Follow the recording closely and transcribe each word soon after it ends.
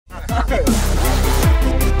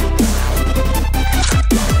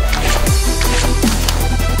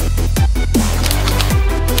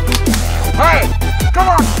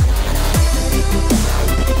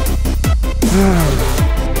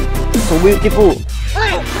beautiful.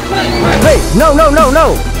 Hey, no.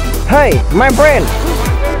 Hey, my friend.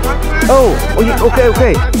 Oh,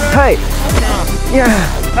 okay. Hey. Yeah.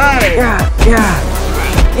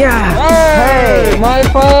 Hey, my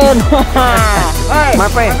friend. Hey, my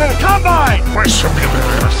friend. Combine. Okay.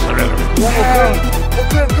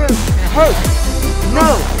 Hey.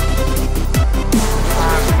 No.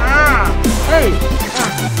 Hey.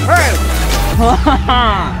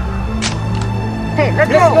 Hey,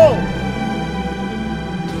 let's go.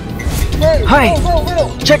 Hey, go.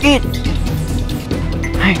 Check it.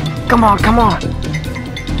 Hey, come on.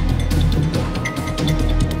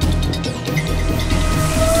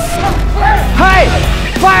 Hey,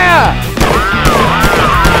 fire!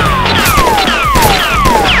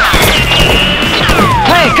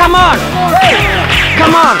 Hey, come on!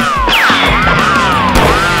 Come on!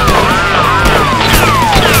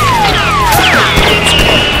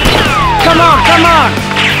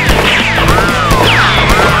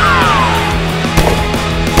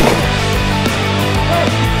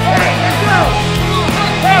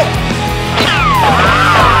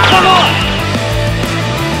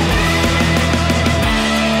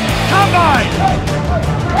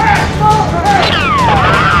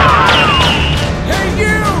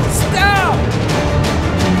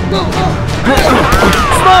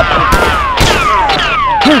 Stop!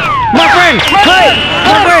 My friend! Hey!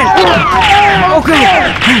 My friend! Okay!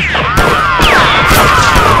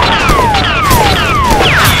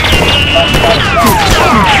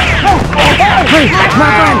 Hey! My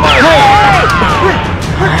friend!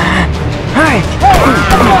 Hey!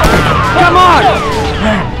 Come on!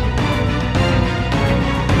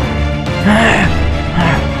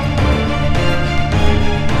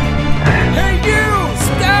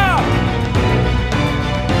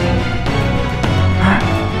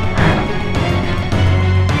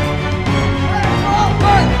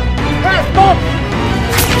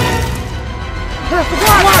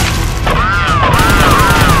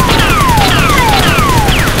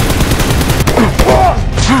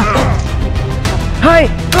 Hey!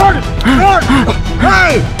 Run!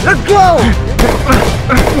 Hey! Let's go!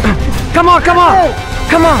 Come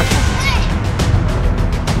on!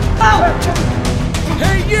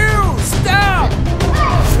 Hey, you! Stop!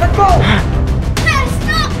 Let's go! Hey,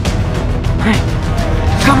 stop! Hey!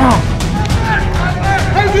 Come on!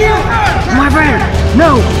 Hey, you! My friend! No!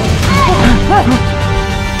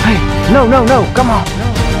 Hey! No! Come on!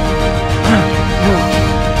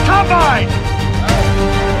 Combine!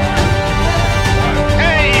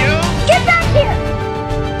 Get back here!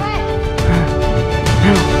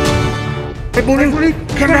 Hey, bully!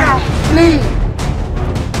 Come out! Please!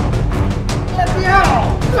 Let me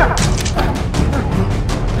out!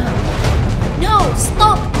 No,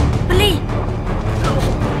 stop! Please!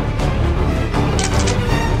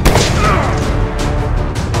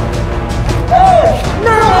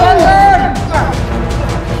 No!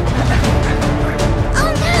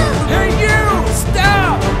 Oh no! Hey, you!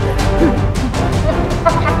 Stop!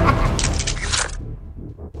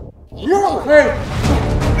 No! Hey!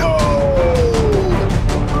 No!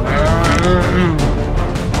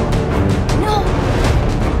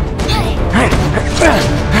 Hey!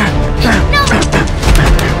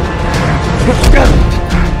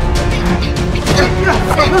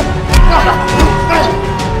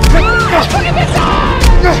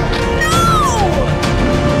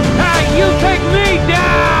 Hey, you take me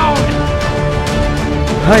down!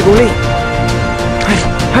 Hey, bully!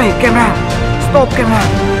 Hey, camera! Stop, camera!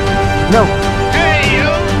 No! Hey, you!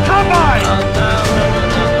 Combine!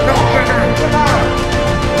 No,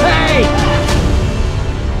 hey!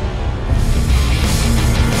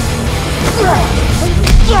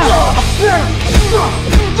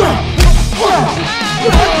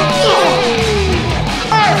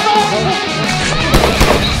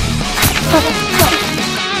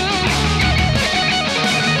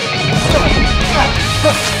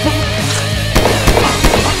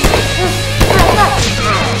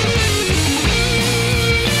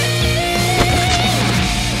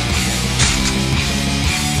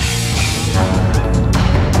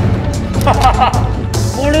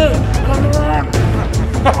 Bully! Come on!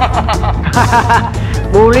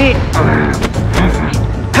 Bully!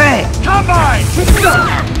 Hey! Combine!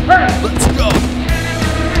 Let's go!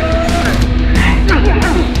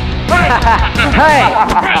 Hey!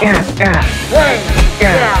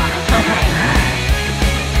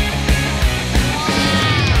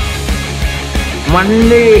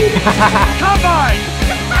 Money! Combine!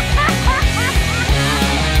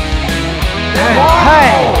 Hey!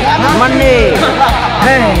 Money!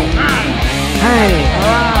 Hey!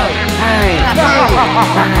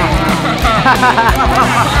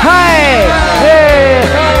 Hey!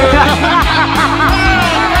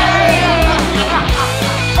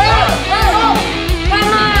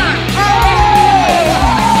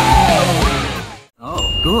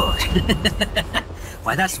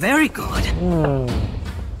 that's very good.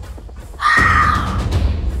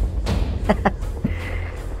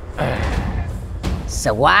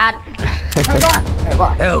 So what?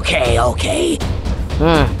 Okay, okay.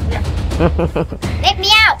 Let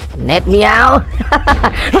me out! Let me out.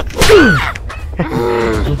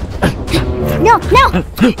 No, no!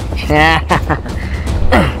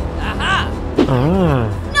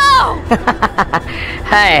 No!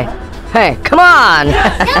 Hey, hey, come on.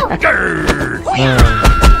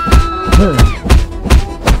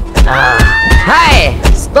 Hey,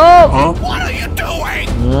 stop. What are you doing?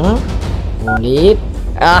 Leave.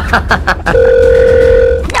 No,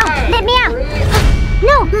 let me out!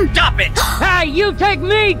 No! Stop it! Hey, you take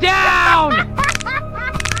me down!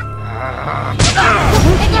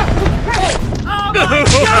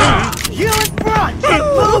 You in front! Keep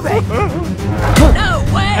moving! No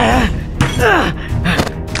way!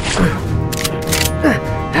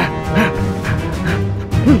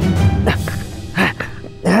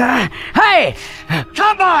 Hey!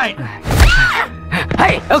 Combine!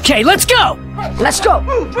 Hey, okay, let's go! Let's go.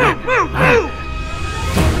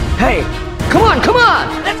 Hey, come on, come on.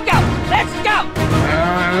 Let's go! Let's go!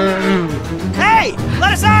 Hey!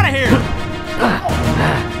 Let us out of here!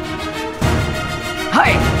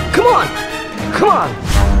 Hey, come on, come on.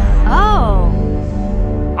 Oh.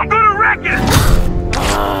 I'm gonna wreck it!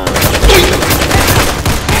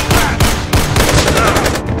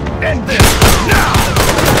 End this now!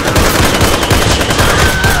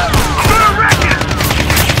 I'm gonna wreck it!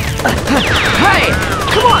 Hey,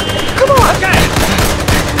 come on, come on. Okay!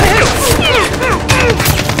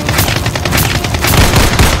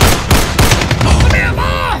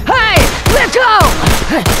 Hey, let's go.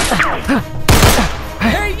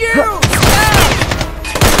 Hey, you!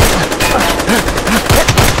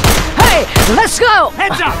 Hey, let's go.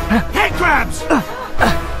 Heads up! Head grabs!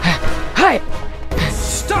 Hey,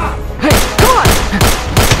 Stop! hey, come on.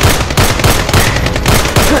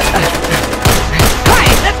 Hey,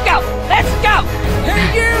 let's go! Let's go! Hey,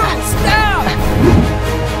 you! Stop!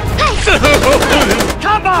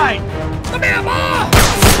 Combine!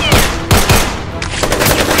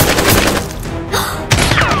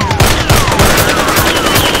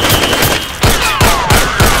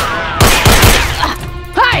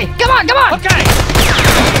 Hey, come on, come on. Okay!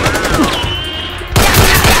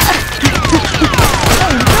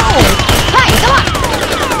 Hey, come on.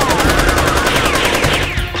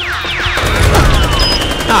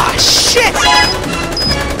 Ah, shit!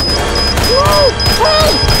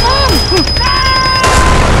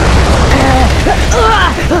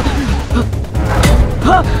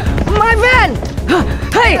 My van.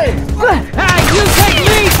 Hey, Hey, you take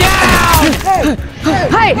me down!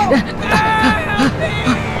 hey.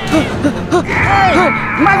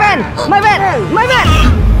 My van, my van, my van.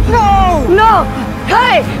 No, no.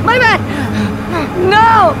 Hey, my van. No,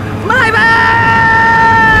 my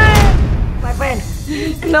van. My van.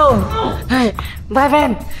 No. Hey, my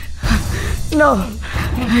van. No.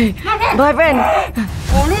 Hey, my van.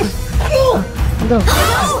 No.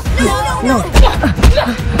 No.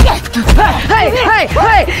 Hey, hey,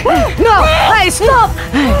 hey! No! Hey, stop!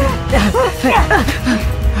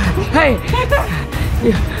 Hey!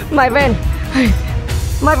 My van!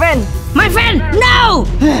 My van! My van! No!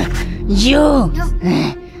 You!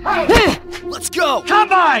 Let's go!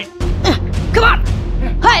 Combine! Come on!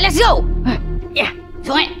 Hey, let's go! Yeah,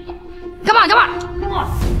 come on! Come on, come on!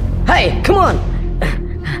 Hey, come on!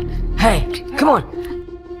 Hey, come on!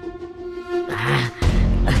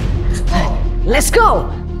 Let's go!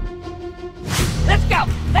 Let's go!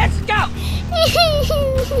 Let's go!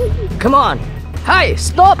 Come on! Hey,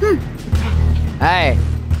 stop! Hey,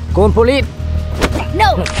คุณผู้ลิด No!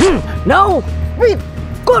 No!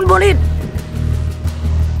 คุณผู้ลิด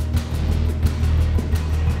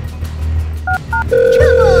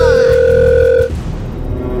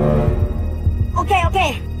Okay,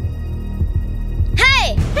 okay. Hey!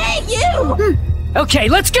 Hey, you! Okay,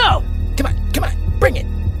 let's go! Come on, bring it!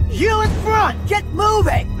 You in front! Get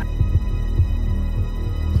moving!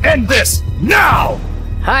 End this now!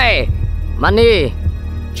 Hey, money!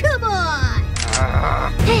 Come on!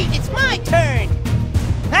 It's my turn!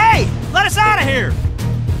 Hey! Let us out of here!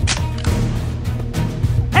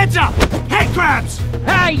 Heads up! Head grabs!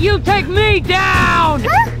 Hey, you take me down!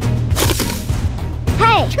 Huh?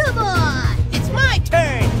 Hey! Come on! It's my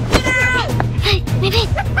turn! Hey, maybe.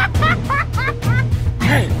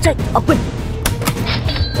 Hey, take open!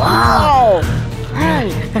 Wow! Hey!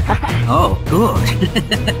 Oh, good.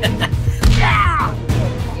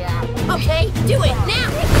 Okay, do it now!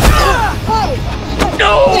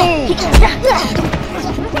 No!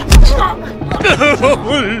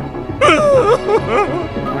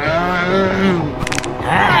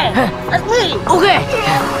 Let's leave. Okay.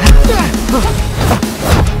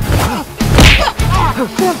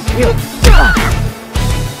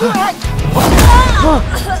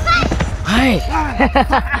 Hey.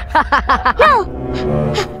 No!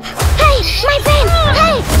 Hey, my friend!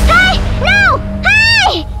 Hey! Hey! No!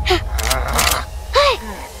 Hey! Hey!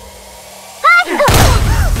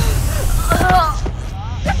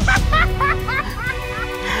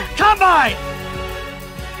 Come on!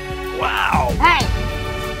 Wow! Hey.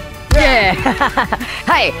 Yeah.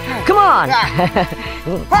 Hey, come on.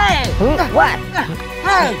 Hey. What?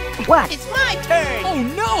 Hey. What? It's my turn! Oh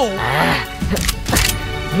no!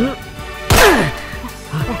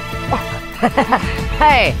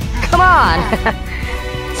 Hey, come on.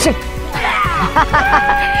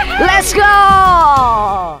 Let's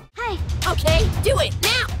go. Hey! Okay, do it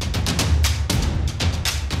now!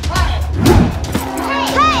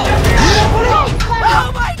 Hey!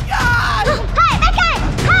 Oh my god! Hey, that guy!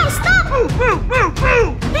 Hey, stop!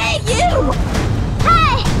 Hey, you!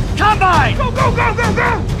 Hey! Come on! Go, go, go, go, go!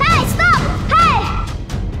 Hey, stop! Hey!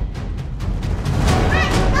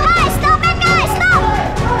 Hey, stop that guy! Stop!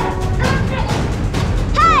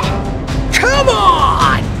 Hey! Come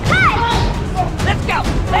on! Hey! Let's go!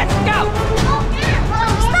 Let's go!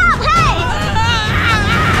 Stop! Hey!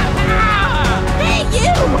 Hey,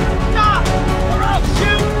 you! Stop! Or I'll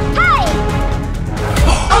shoot! Hey!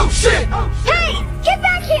 Oh shit! Hey! Get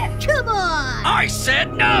back here! Come on! I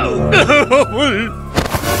said no!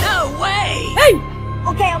 No way! Hey.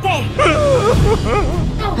 Okay, okay.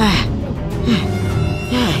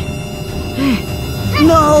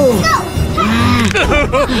 No. Go!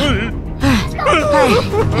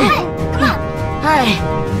 Hey!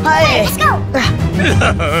 Hey. Let's go!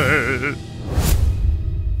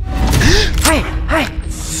 Hey. Hey.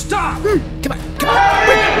 Stop! Come on,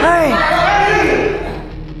 Hey.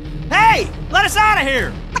 Hey! Let us out of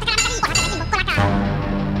here!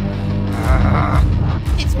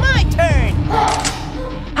 It's my turn!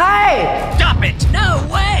 Hey. Stop it! No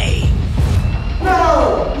way!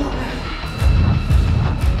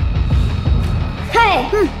 Hey!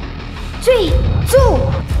 3, 2,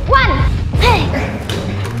 1! Hey!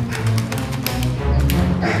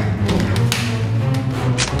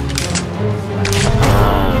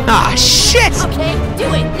 Ah, shit! Okay,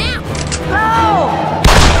 do it now!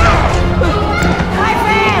 My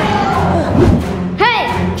friend. Hey!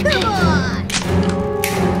 Come on!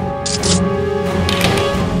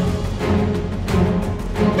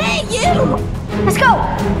 Hey, you! Let's go!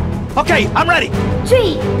 Okay, I'm ready!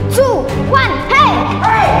 3, 2, 1, hey!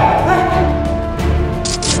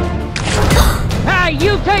 Hey,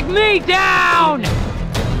 you take me down!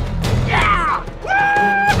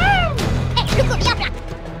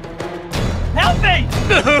 Help me!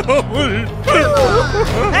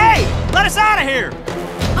 Hey! Let us out of here!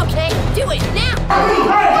 Okay, do it now!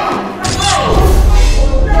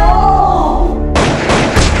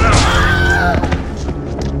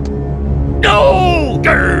 No!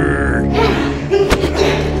 Grr.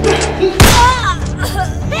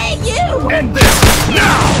 Hey, you! End this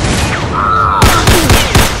now!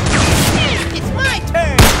 It's my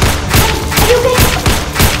turn!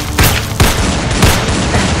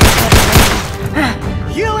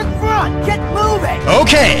 You in front! Get moving!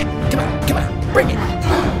 Okay! Come on, bring it!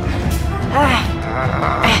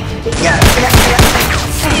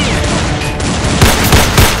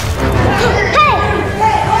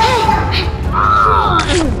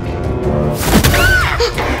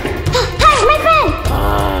 Hey, my friend!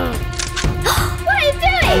 What are you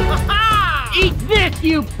doing? Eat this,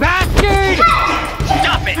 you bastard!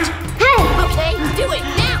 Stop it! Hey! Okay, do it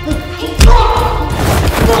now!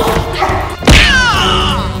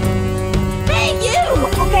 Hey, you!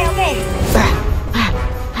 Okay, okay.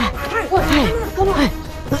 Come on.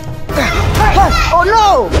 Oh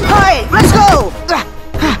no! Hey, let's go! Go,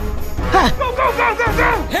 go, go, go, go!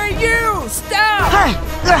 Hey, you! Stop! Hey!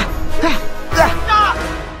 Stop!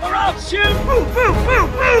 Or I'll shoot!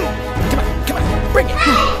 Come on, bring it!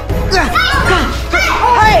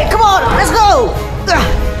 Hey, come on, let's go!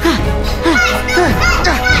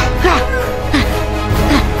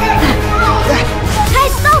 Hey,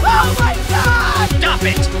 stop! Oh my god! Stop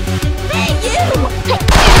it! Hey, you!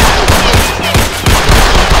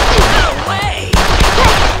 No way!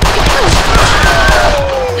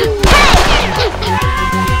 Hey!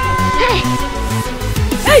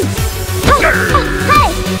 Hey! Hey!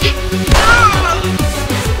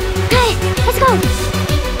 Hey, let's go!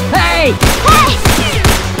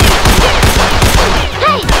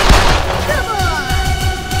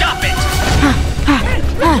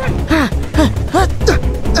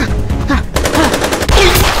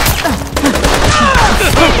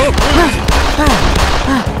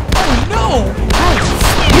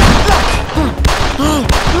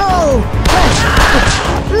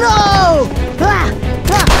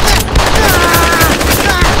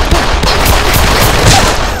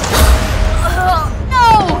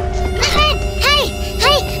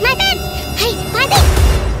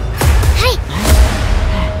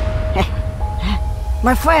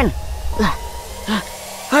 My friend!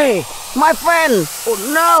 Hey! My friend! Oh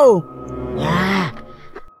no!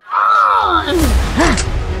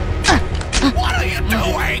 What are you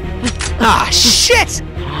doing? Ah, shit!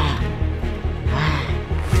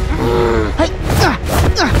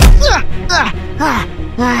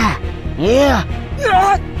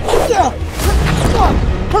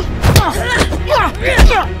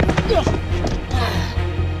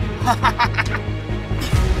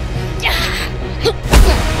 Yeah!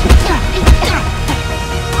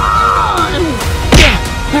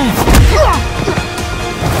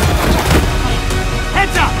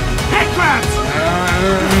 Heads up! Head grabs!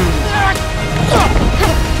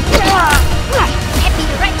 Happy,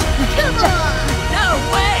 right? Come on! No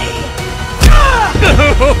way!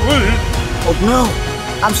 Oh no!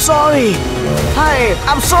 I'm sorry! Hey!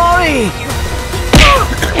 I'm sorry!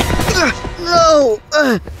 No!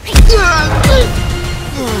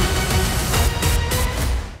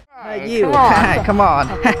 You. Come on.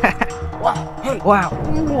 Wow!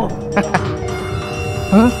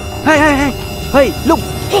 Huh? Hey! Hey! Hey! Hey! Look!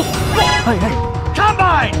 Hey! Hey!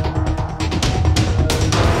 Combine!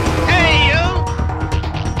 Hey, you!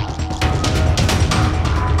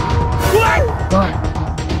 What?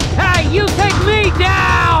 Hey, you take me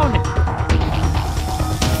down!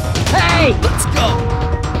 Hey! Let's go!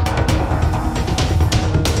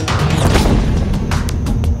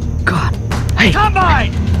 God! Hey!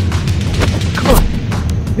 Combine! Come on!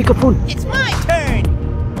 Microphone! It's my turn!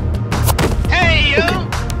 Hey, you!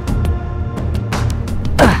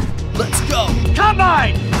 Let's go!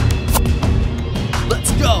 Combine!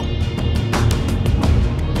 Let's go!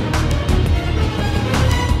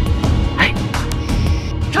 Hey!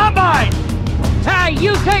 Combine! Hey,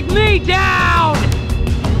 you take me down!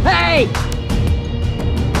 Hey!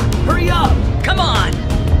 Hurry up! Come on!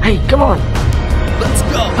 Hey! Come on! Let's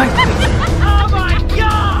go! Hey! Oh my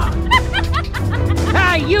god!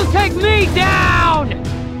 Hey, you take me down!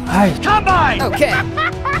 Hey! Combine! Okay!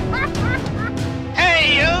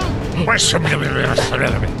 Hey, you!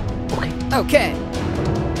 Okay!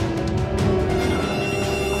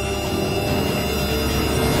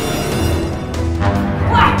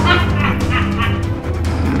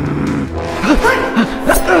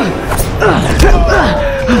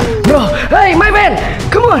 No! Hey! My man!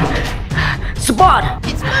 Come on! Support!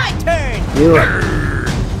 It's my turn! You!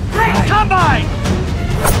 Combine!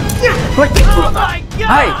 What? Oh my god!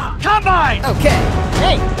 Hey! Combine! Okay!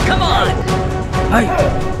 Hey, come on! Hey!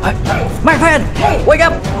 Hey! My friend! Wake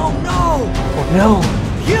up! Oh no! Oh no!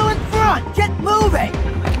 You in front! Get moving!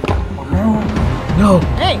 No!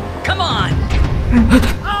 Hey, come on!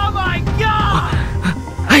 Oh my god!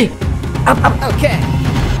 Hey! Up! Up! Okay!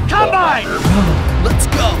 Combine! Let's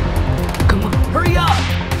go! Come on! Hurry up!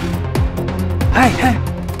 Hey! Hey!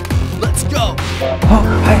 Let's go! Oh!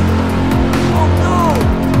 Hey! Oh no!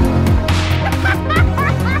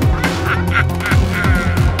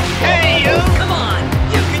 Hey, you! Come on!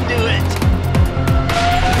 You can do it!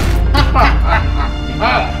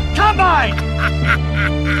 Combine!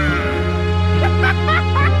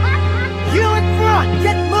 You in front!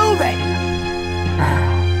 Get moving!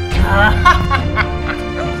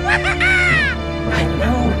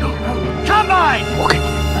 Combine!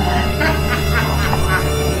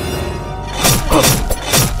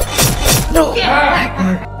 Okay!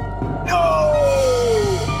 No!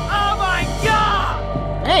 Oh my god!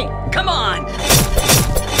 Hey, come on!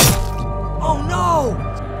 Oh no!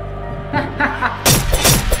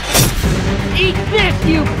 Eat this,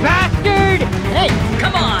 you bastard! Hey,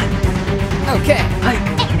 come on! Okay. Hey!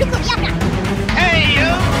 Hey, you!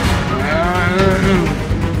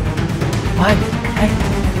 What? Hey!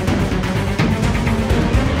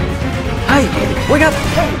 Hey! Wake up!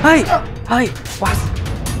 Hey! Hey! What?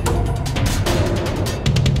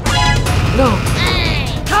 No!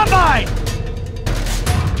 Combine!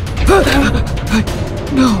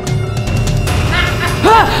 No!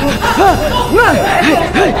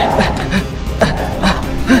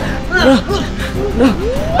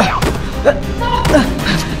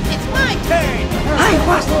 It's my turn! Hey!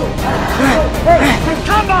 What?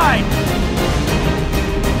 Combine!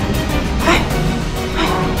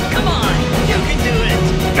 Come on! You can do it!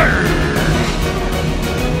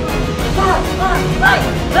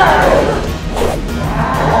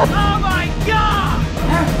 Oh my god!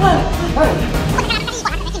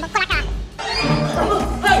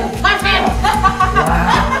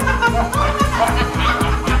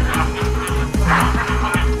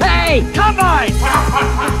 Hey, combine!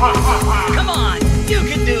 Come on! You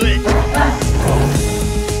can do it!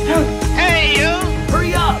 Hey, you!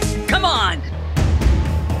 Hurry up! Come on!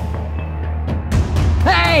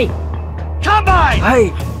 Hey, combine!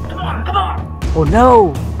 Hey! Come on! Oh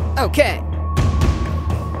no! Okay.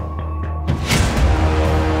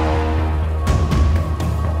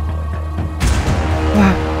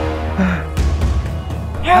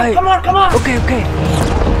 Hey, come on, come on! Okay, okay.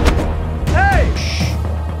 Hey!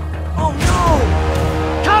 Oh no!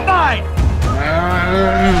 Combine!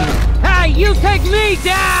 Hey, you take me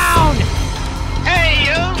down! Hey,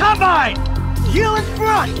 you! Combine! You in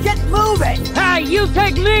front! Get moving! Hey, you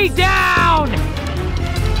take me down!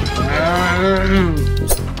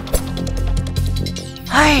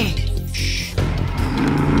 Hey!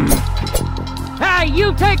 Hey,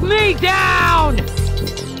 you take me down!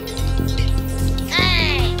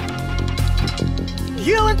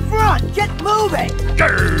 You in front! Get moving!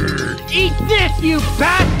 Eat this, you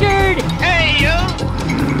bastard! Hey, you!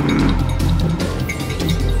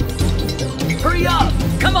 Hurry up!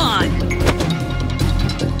 Come on!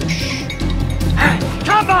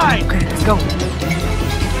 Combine! Okay, let's go.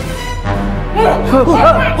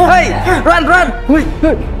 Hey! Run, run! Wait,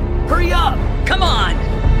 Hurry up! Come on!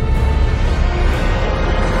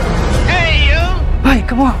 Hey, you! hey,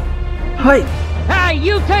 come on! Hey! Hey,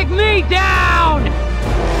 you take me down!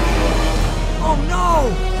 Oh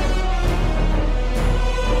no!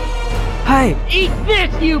 Hey! Eat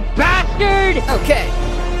this, you bastard! Okay.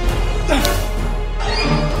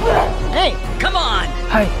 Hey, come on!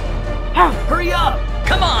 Hey! Hurry up!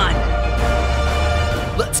 Come on!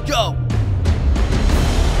 Let's go!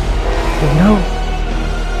 Oh no!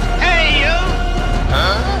 Hey, you!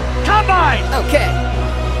 Combine! Okay.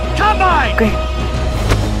 Combine! Okay.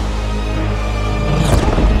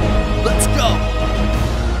 Let's go!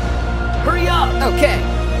 Hurry up! Okay.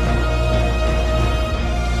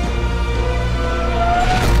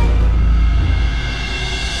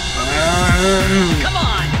 Come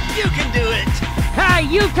on! You can do it! Hey,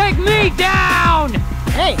 you take me down!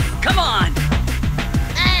 Hey, come on!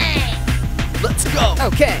 Let's go!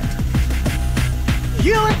 Okay.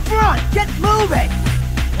 You in front! Get moving!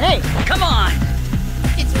 Hey, come on!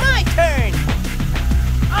 It's my turn!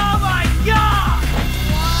 Oh my god!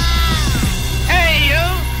 Hey, you!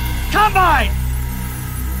 Combine!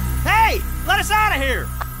 Hey! Let us out of here!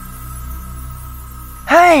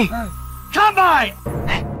 Hey! Combine!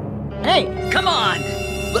 Hey, come on!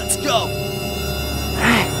 Let's go!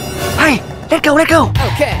 Hey! Let go, let go!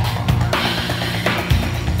 Okay.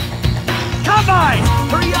 Combine!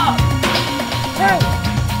 Hurry up! Hey!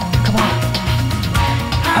 Come on!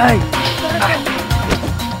 Hey!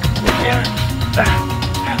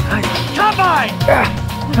 Hey! Combine!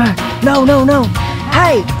 No, no, no!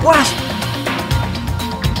 Hey! What?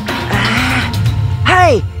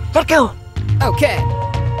 Hey! Let go! Okay.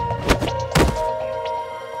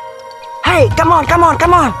 Hey! Come on, come on,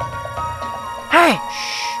 come on! Hey!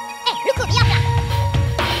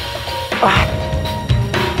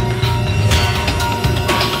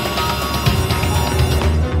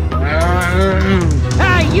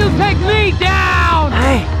 Hey, you take me down!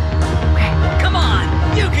 Hey! Come on!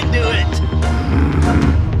 You can do it!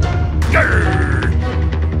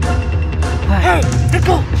 Hey! Let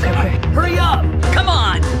go! Okay, okay. Hurry up! Come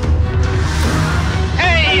on!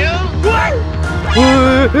 Hey, you!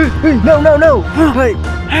 No, no, no! Hey!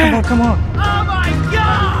 Come on, come on! Oh my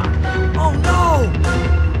god! Oh no!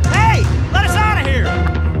 Hey! Let us out of here!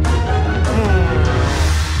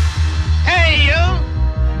 Hey, you!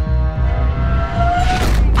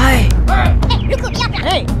 Hey!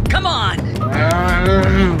 Hey, come on!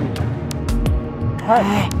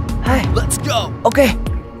 Hey! Hey! Let's go! Okay!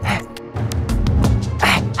 Hey!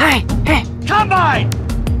 Hey! Hey! Combine!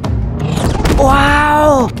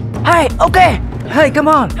 Wow! Hey! Okay! Hey, come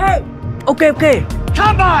on! Hey! Okay, okay!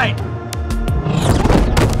 Combine!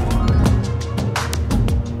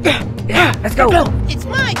 Yeah, let's go! It's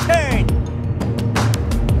my turn!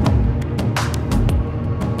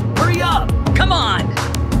 Hurry up! Come on!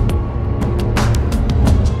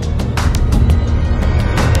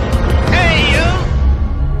 Hey, you!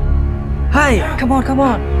 Hey! Come on, come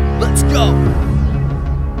on! Let's go!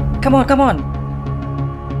 Come on, come on!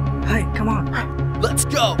 Hey, come on! Let's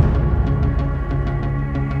go!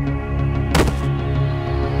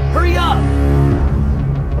 Hurry up!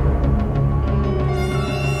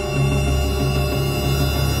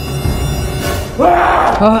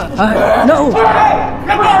 No! Okay,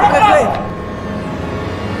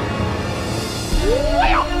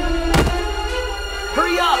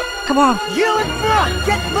 Hurry up! come on! You in front!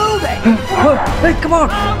 Get moving! Hey, come on!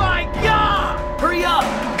 Oh my god! Hurry up!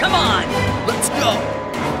 Come on! Let's go!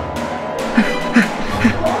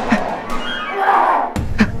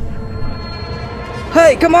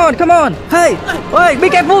 Hey, come on, come on! Hey! Hey, be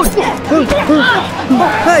careful!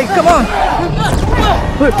 Hey, come on!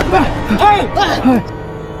 Hey!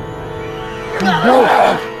 No!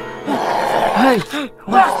 Hey!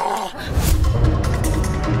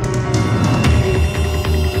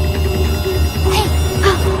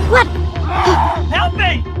 What? Help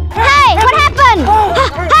me! Hey, what happened?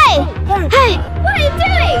 Hey! Hey! What are you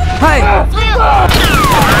doing? Hey!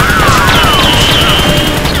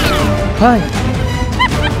 Hey!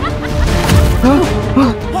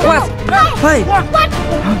 What? Hey! What?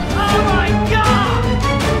 Oh my God!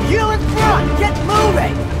 You in front! Get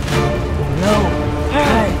moving! No!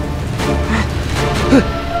 Hey!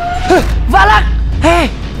 Valak! Hey!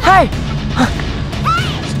 Hey!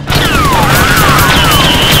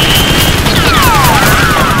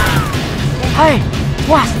 Hey!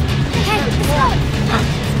 What? Hey, let's go.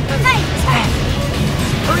 Hey!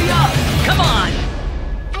 Hurry up! Come on!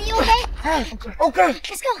 Are you okay? Okay.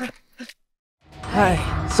 Let's go. Hey!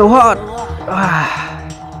 So hot!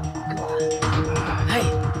 Hey,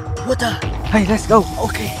 water! Hey, let's go!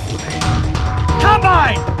 Okay.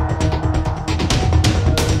 Combine!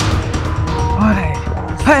 Hey!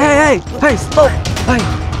 Hey! Hey! Hey! Hey! Stop! Hey!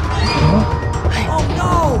 Oh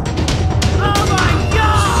no! Oh my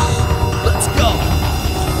God! Let's go!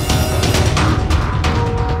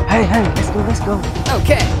 Hey! Hey! Let's go! Let's go!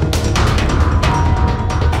 Okay.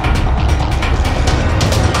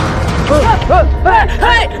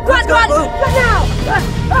 Hey! Run! Run! Run now!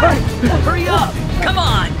 Hurry up! Come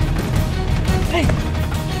on! Hey!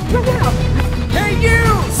 Run now! Hey, you!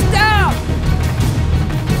 Stop!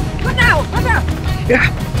 Run now! Run now!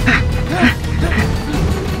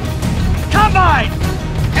 Combine!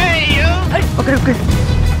 Hey, you! Okay, okay.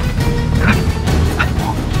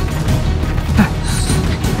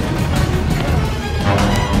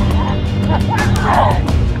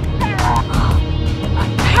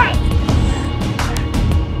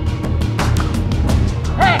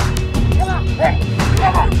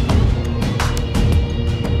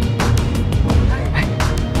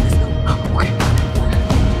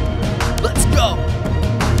 Let's go!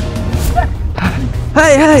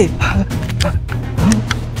 Hey! Hey!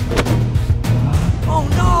 Oh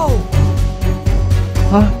no!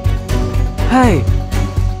 Huh? Hey!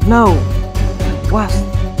 No! What?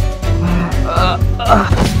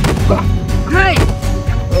 Hey!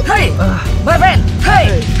 Hey! My friend! Hey!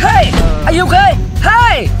 Hey! Are you okay?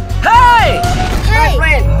 Hey! Hey!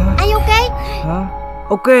 Hey! Are you okay? Huh?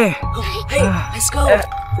 Okay. Hey! Let's go! Hey!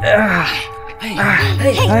 Hey!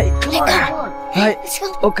 Hey! Come on. Hey! Let's go.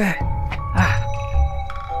 Okay.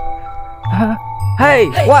 Hey!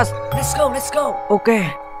 What? Let's go! Let's go!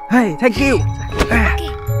 Okay. Hey! Thank you.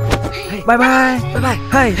 Okay. Bye bye. Bye bye!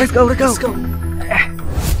 Hey! Let's go! Let's go! Let's go!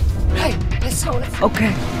 Hey! Let's go! Let's go!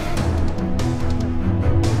 Okay.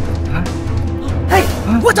 Hey!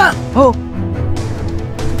 Water! Oh!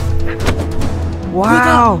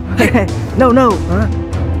 Wow! No! No! Huh?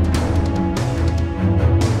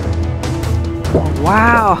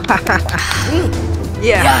 Wow!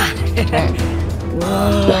 Yeah!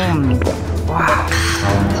 Wow!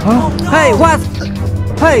 Huh? Hey! What?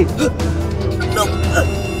 Hey! No!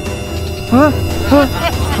 Huh? Huh?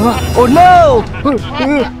 Oh no!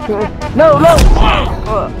 No! No!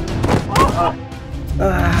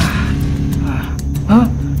 Huh?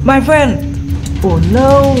 My friend! Oh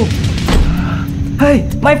no! Hey!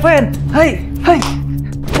 My friend! Hey! Hey!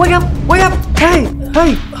 Wake up! Wake up! Hey!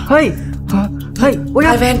 Hey! Hey! Hey! Wake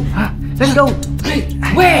My up! friend! Let's go! Hey!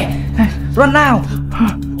 Where? Run now!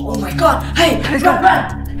 Oh my God! Hey! Let's go!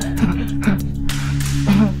 Run!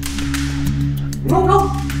 Go! Go!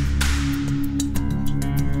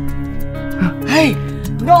 Hey!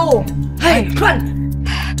 No! Hey! Run!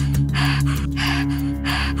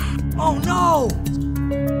 Oh no!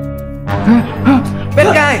 Bad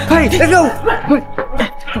guy! Hey! Let's go!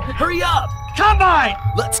 Hurry up! Combine!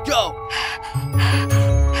 Let's go!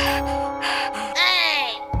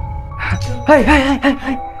 Hey! Hey! Hey! Hey! Hey!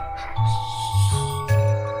 Hey!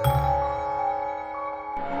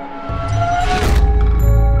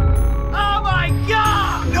 Oh my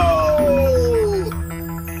God! No!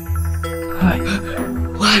 Hey!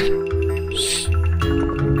 What?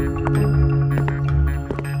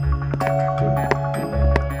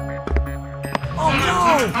 Oh no!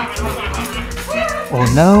 Oh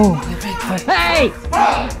no! Hey!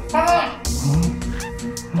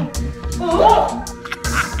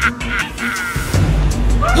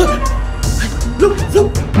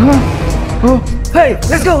 Oh! Hey!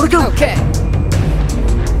 Let's go! Let's go! Okay.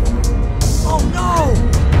 Oh no!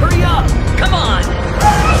 Hurry up! Come on!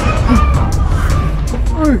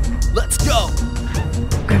 Let's go!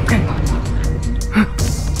 Okay, okay.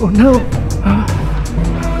 Oh no!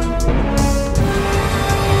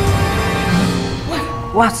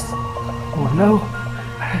 What? Oh no.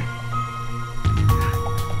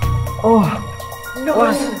 Oh. No.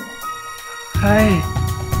 What? Hey.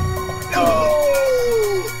 No.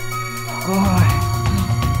 Oh.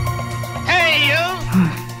 Hey, you.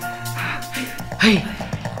 Hey,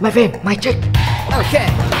 my friend, my trick. Okay.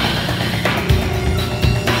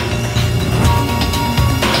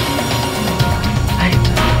 Hey.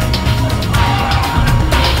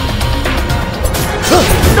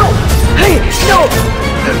 No! Hey, no!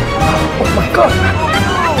 Oh my God!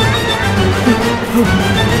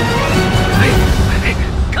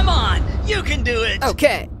 Come on, you can do it.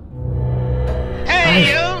 Okay.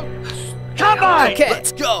 Hey, you. Come on. Okay.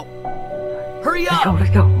 Let's go. Hurry Let's go, up.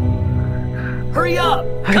 let's go. Hurry up.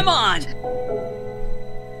 Come on.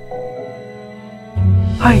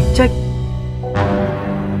 Hey, check.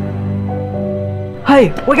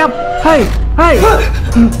 Hey, wake up! Hey, hey!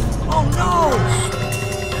 Oh no.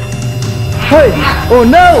 Hey! Oh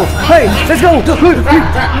no! Hey, let's go!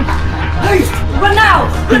 Hey, run now!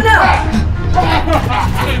 Run now!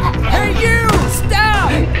 Hey, you. Stop.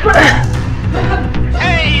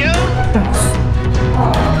 Hey, you.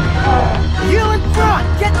 You in front.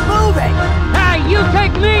 Get moving. Hey, you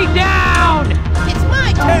take me down. It's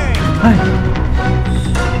my turn. Hey,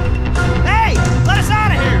 Hey, let us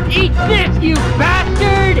out of here. Eat this, you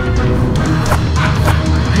bastard.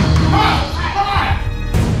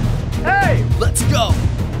 Hey, let's go.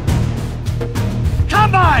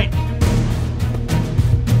 Come on.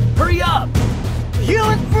 Hurry up. You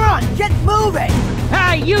in front. Get moving.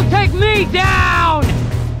 Hey, you take me down.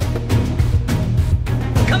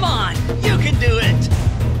 Come on, you can do it.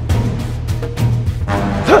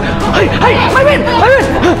 hey, hey! My man! My man!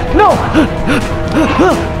 No!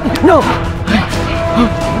 No!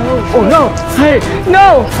 Oh no! Hey,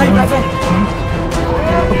 no! Hey, my man!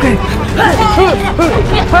 Okay.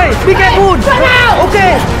 Hey, be careful!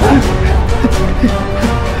 Okay.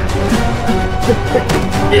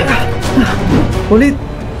 Police,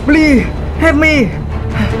 please help me.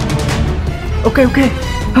 Okay, okay.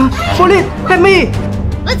 Police, help me.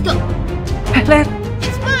 Let's go! Let's.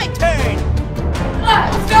 It's my turn.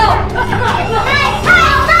 Let's go! Hey!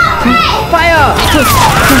 Fire!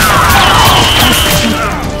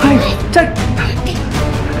 Hey, check.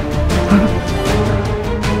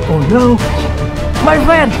 Oh no! My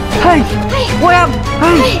friend! Hey! Wake up!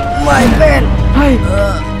 Hey! My friend! Hey!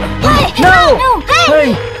 No!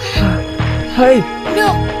 Hey! Hey! No!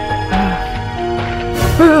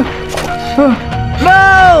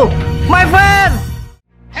 No! My friend!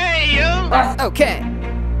 Hey, you. Okay.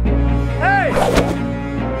 Hey!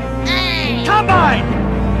 Hey! Come on.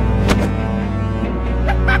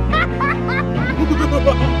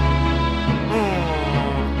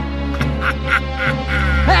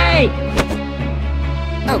 Hey.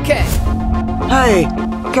 Okay. Hey,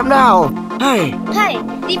 calm down. Hey, Hey!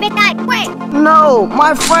 Đi bên này! Wait! no,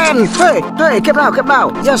 my friend. Hey, hey, calm down, calm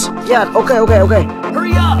down. Yes, yeah, okay, okay, okay.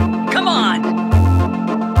 Hurry up. Come on.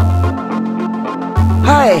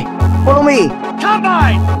 Hey, follow me. Come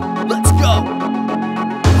on. Let's go.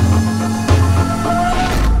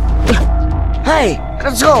 Hey,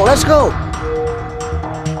 let's go, let's go.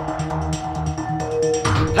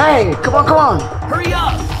 Hey, come on, come on. Hurry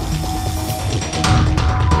up.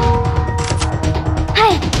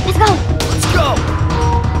 Hey! Let's go! Let's go.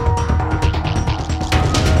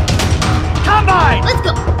 Come on. Let's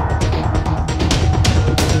go!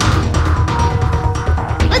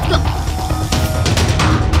 Let's go!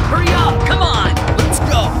 Hurry up. Come on. Let's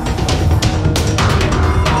go.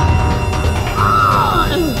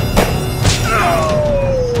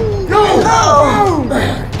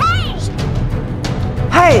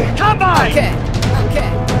 Hey, Come on. Okay. Okay.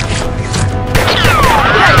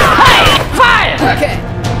 Hey, fire. Okay.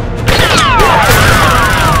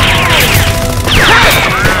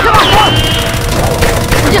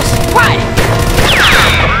 Just fire.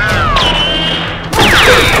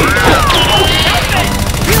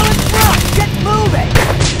 You in front. Get moving.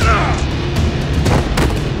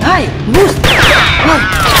 Hey! Boost!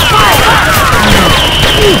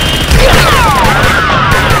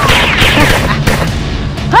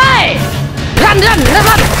 Hey. Run, run, run,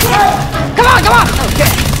 run. Come on, come on.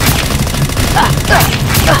 Okay.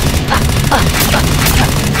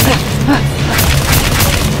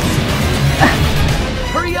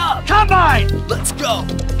 Hurry up. Come on. Let's go.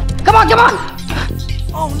 Come on, come on.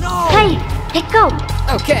 Oh no. Hey! Let's go!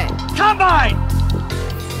 Okay. Come on.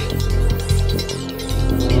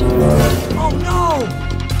 Oh no.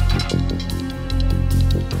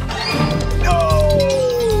 No.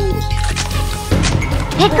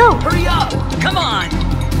 Let's go! Hurry up. Come on.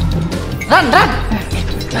 Run, run.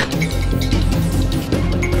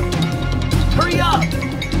 Hurry up!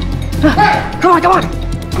 Come on, come on!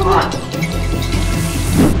 Come on!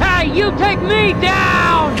 Hey, you take me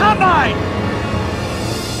down! Come on!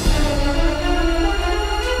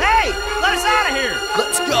 Hey, let us out of here!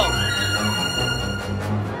 Let's go!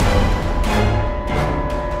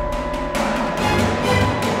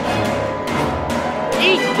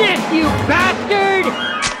 Eat this, you bastard!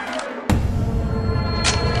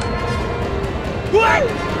 What?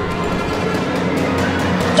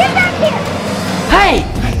 Get back here! Hey!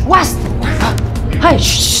 What? Hey!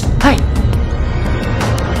 Shh! Hey!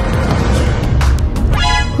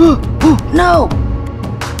 No!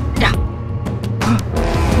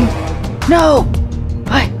 No!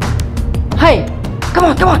 Hey! Hey! Come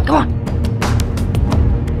on, come on, come on!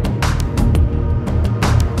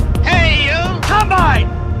 Hey, you! Come on!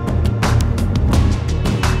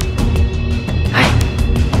 Hey!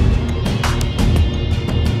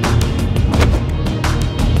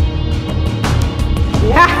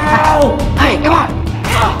 Wow! Hey, come on!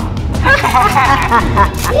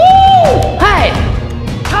 Hey!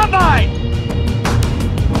 Come on!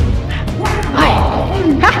 Hey!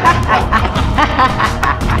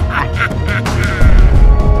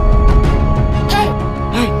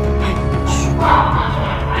 Hey,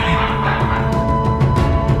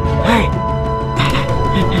 Hey! Hey!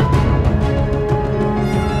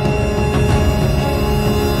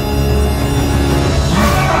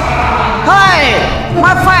 Hey,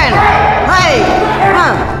 my friend. Hey,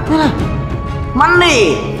 money.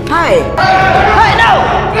 Hey, Hey, no!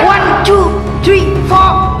 1, 2, 3, 4.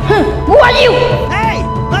 Who are you? Hey,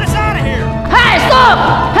 let us out of here! Hey, stop!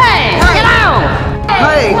 Hey, get out!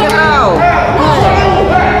 hey, get out.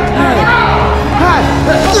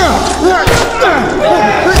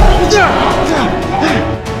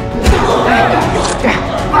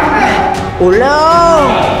 Oh no!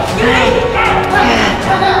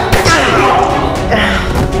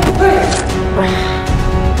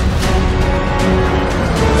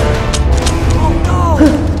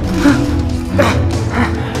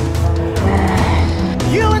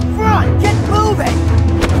 You in front! Get moving!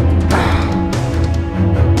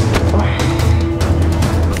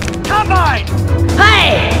 Come on!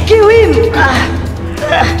 Hey, kill him!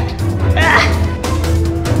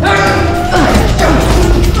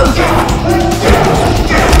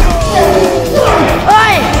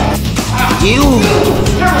 Hey! You.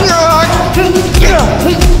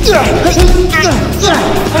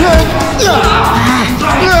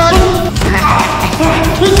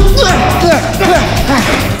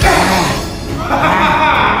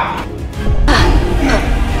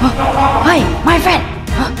 Hey, my friend!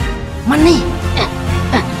 Money!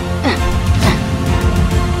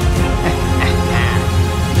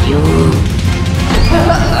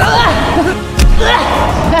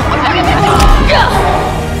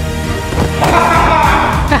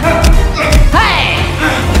 Hey!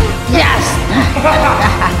 Yes!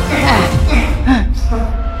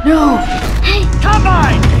 No! hey, Come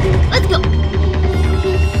on! let's go!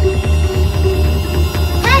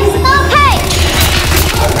 Hey, stop! Hey!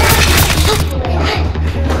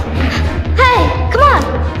 Hey, come on!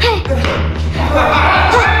 Hey!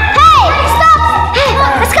 Hey, stop! Hey,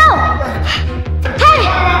 let's go! Hey!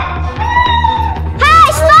 Hey,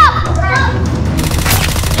 stop!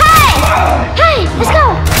 Hey! Hey, let's go!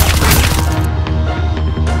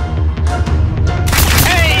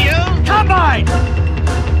 Hey, you! Come on!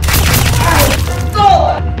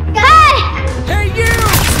 Hey! Hey, you!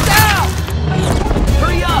 Stop!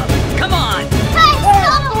 Hurry up! Come on! Hey,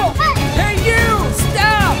 stop! Hey, you!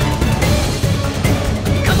 Stop!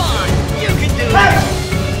 Come on! You can do it!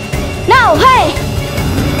 No, hey!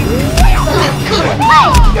 Hey,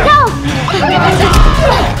 no!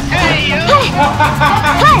 Hey, you!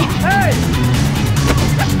 Hey! Hey!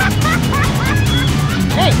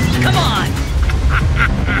 Hey, come on!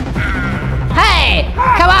 Hey!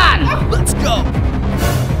 Come on! Let's go!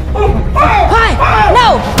 Hey! No!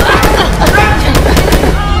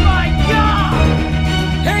 Oh my god!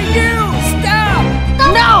 Hey, you! Stop!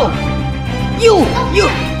 No! You!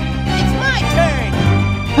 It's my turn!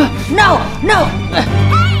 No! No!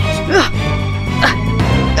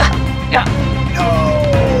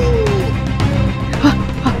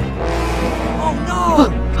 Oh no!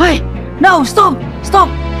 Hey! No! Stop! Stop!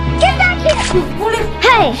 Get back here!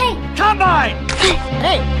 Hey! Hey! Come on!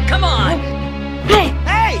 Hey, come on! Hey!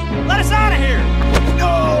 Hey, let us out of here!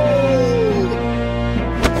 No!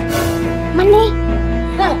 Money?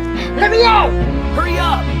 Let me out! Hurry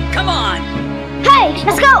up! Come on! Hey,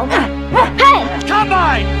 let's go! Hey! Come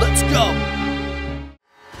on! Let's go!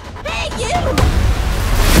 Hey, you!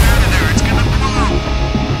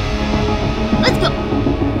 Let's go!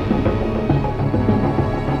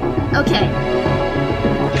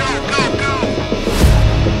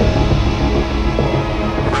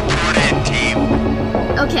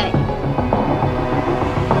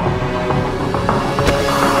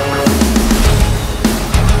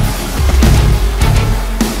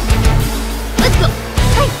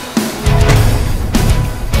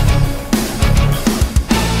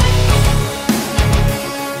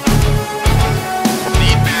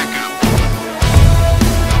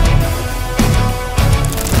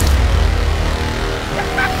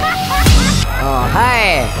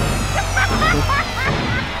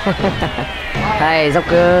 Hey,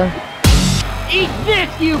 Joker. Eat this,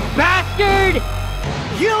 you bastard!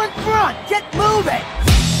 You in front! Get moving!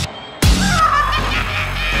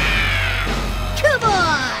 Come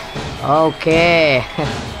on! Okay.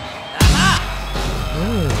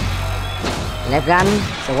 Left gun,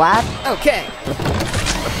 swat. Okay.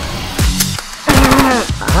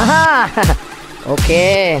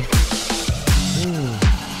 Okay.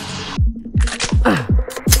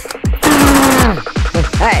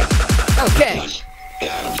 Hey. Okay.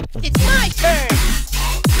 It's my turn!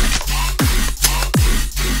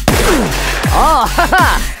 Oh,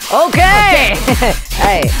 okay.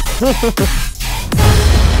 Hey.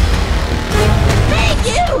 Hey,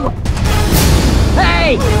 you!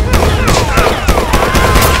 Hey.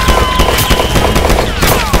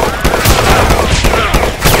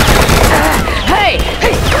 Hey.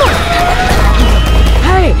 Hey. Come on.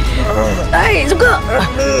 Hey. Hey, Joker.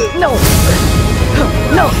 No.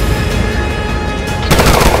 No.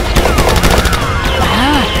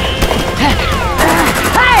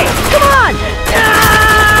 Hey, come on.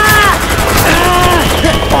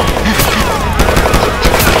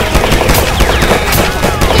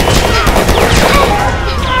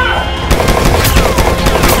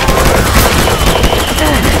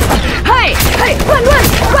 Hey, hey, run, run,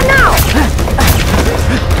 run now.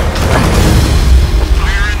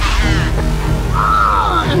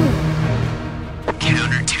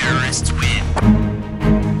 Counter-terrorists win.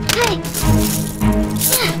 Hey!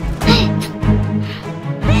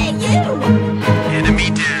 Hey, you! Enemy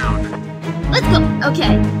down. Let's go.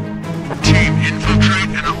 Okay. Team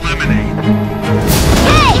infiltrate and eliminate.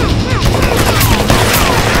 Hey!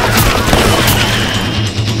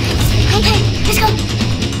 Okay, let's go.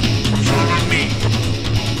 Follow me.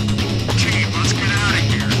 Team, let's get out of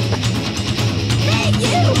here. Hey,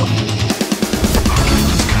 you!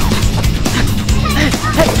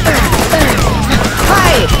 Hey.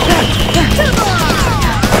 Come on! Hey!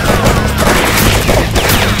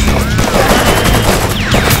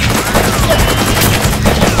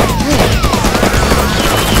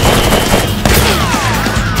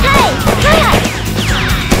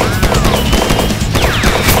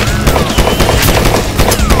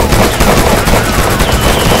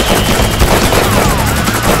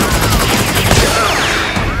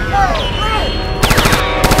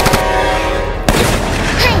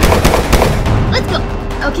 Hey! Let's go.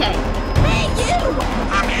 Okay. Hey, you!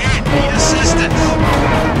 I'm hit. Need assistance.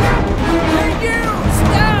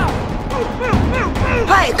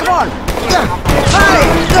 Hey, come on! Hey!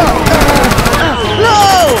 No!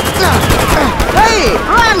 Hey!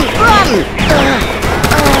 Run! Run!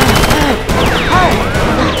 Hey!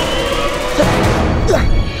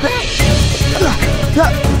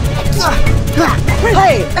 Let's go!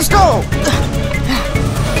 Hey! Let's go.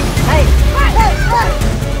 Hey!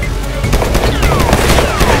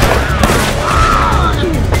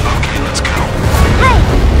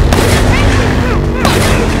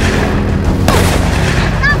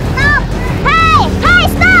 Stop! Stop! Hey! Hey!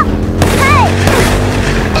 Stop! Hey! Hey! Stop!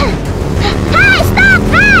 Hey!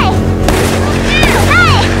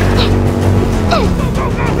 Hey!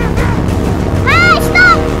 Hey!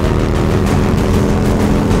 Stop!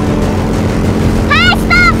 Hey!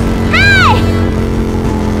 Stop! Hey!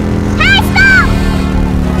 Hey! Stop!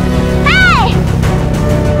 Hey!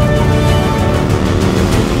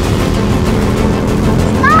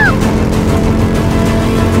 Stop!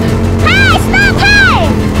 Hey! Stop!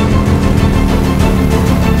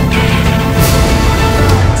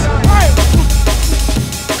 Hey!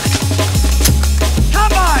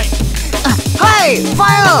 Come on! Hey!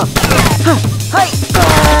 Fire! Hey!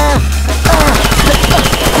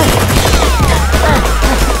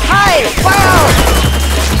 Hey! Fire!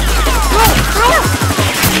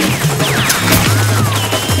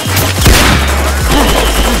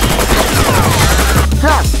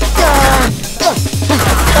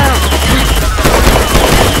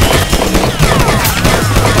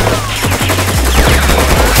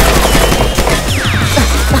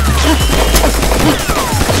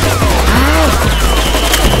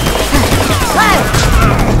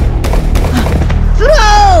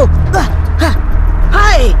 No!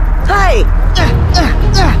 Hey! Hey!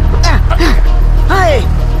 Hey!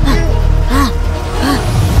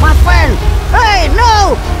 My friend! Hey!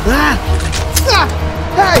 No!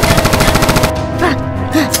 Hey!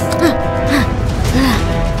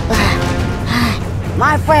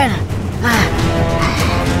 My friend!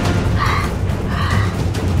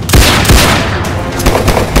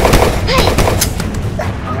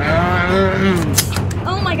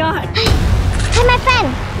 Oh my god! Hey, my friend!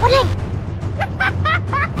 What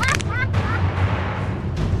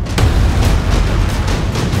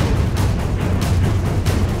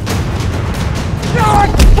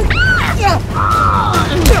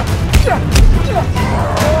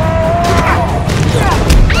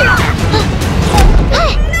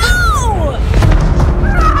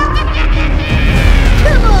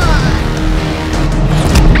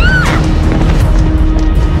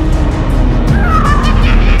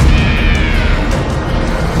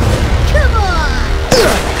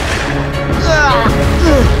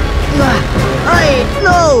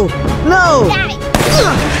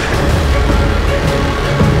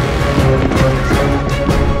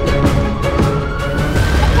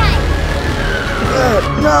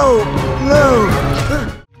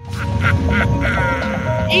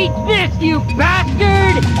Eat this, you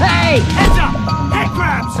bastard! Hey! Heads up! Head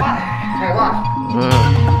grabs!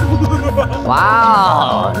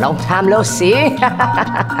 Wow, long time no see.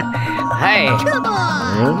 Hey. Come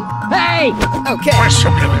on! Hey! Okay.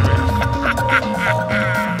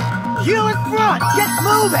 You in front! Get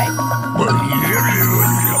moving!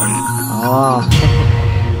 Oh.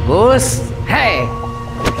 Boost. Hey.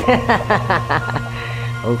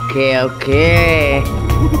 Okay. Okay!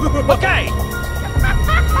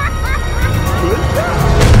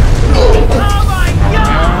 Oh my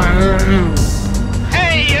god!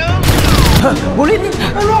 Hey, you! Bullet.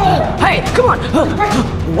 Hey, come on.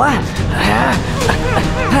 What?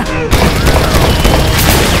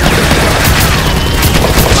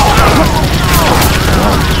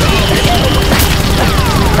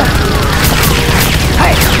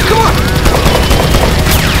 Hey, come on.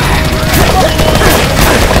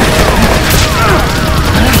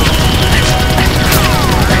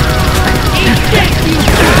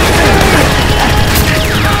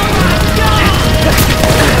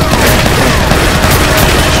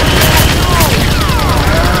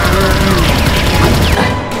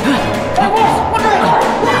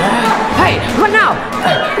 Hey, run now.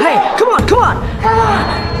 Hey, come on.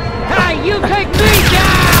 Hey, you take me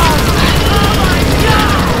down! Oh my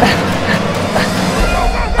god!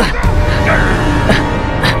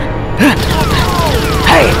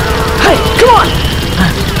 Hey, come on.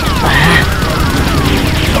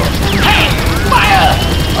 Hey, fire!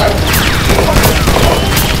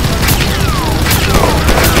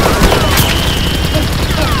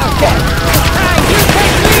 Hey, you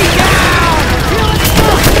take me down!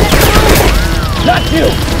 Not you.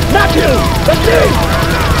 That's me.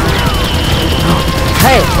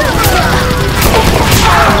 Hey.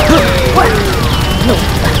 What? No.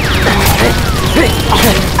 Hey.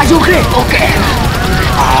 Are you okay? Okay.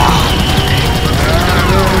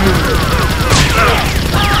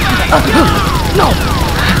 No.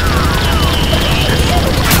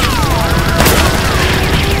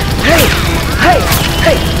 Hey.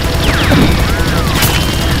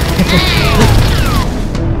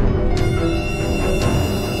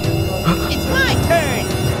 It's my turn!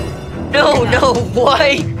 No,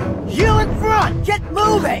 wait. You in front! Get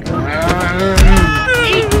moving!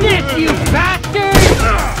 Eat this, you bastard!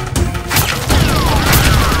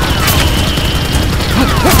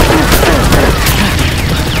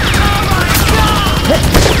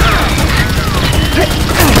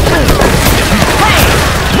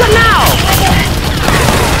 Run now.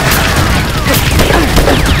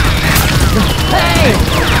 Hey,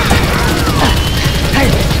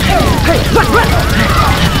 run.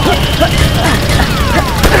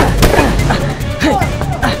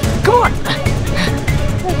 Come on.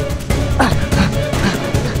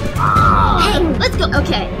 Hey, let's go.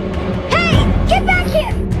 Okay. Hey, get back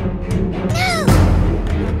here! No!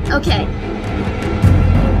 Okay.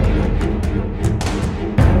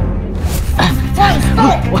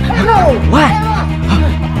 What?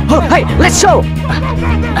 Oh, hey, let's go. Oh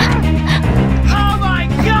my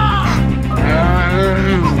god!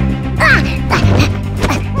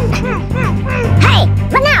 Hey,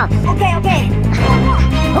 run now! Okay.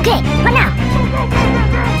 Okay, run now!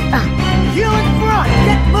 You in front!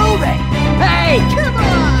 Get moving! Hey! Come on!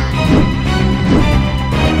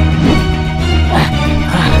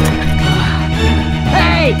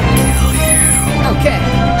 Hey! Okay.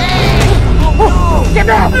 Get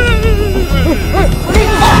down.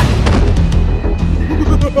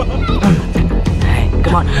 Hey,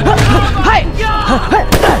 come on. Hey!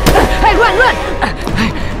 Hey, run!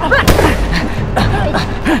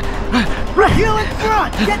 You in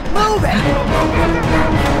front! Get moving!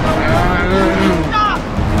 Stop!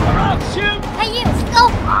 Or I'll shoot! Hey, you! Go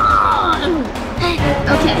on!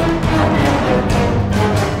 Okay.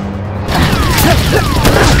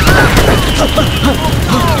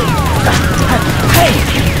 Hey!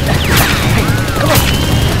 Come on.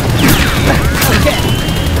 Okay.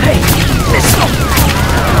 Hey, let's go.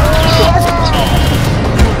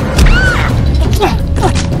 Come on!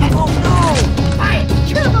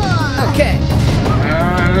 Okay.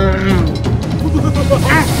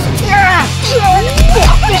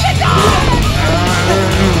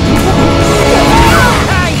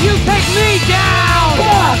 Hey, you take me down!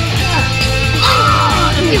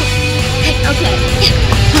 Okay.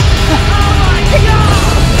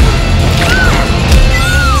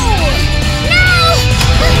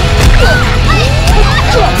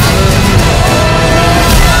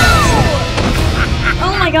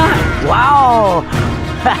 Oh my god! Wow!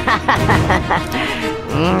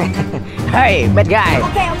 Hey, bad guy!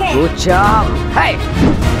 Okay. Good job! Hey!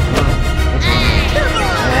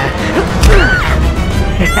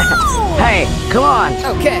 Hey, come on.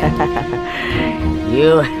 Okay.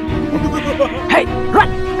 You. Hey, run.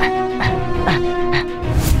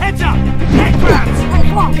 Heads up! Head grabs!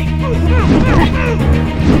 Come on!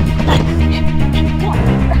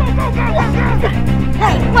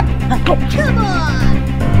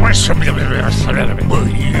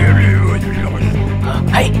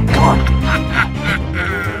 Hey, come on.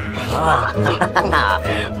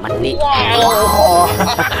 Money.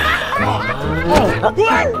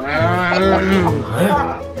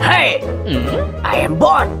 Hey, I am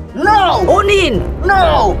bored. No, Onin.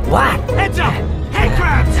 No. What? Heads up! Head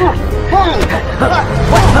grabs!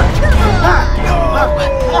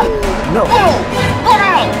 No.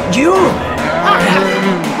 You.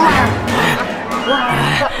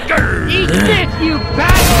 Eat this, you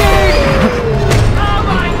bastard! Oh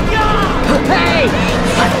my god! Hey!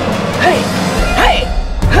 Hey. Hey.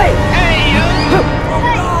 Hey. Hey, you!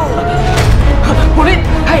 Police.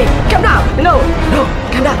 Hey, come down. No. No.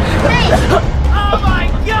 Come down. Oh my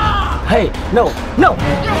god! Hey. No. No.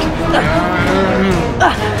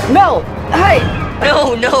 No. Hey.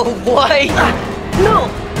 No, no, why? No.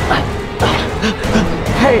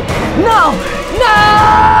 Hey. No. No.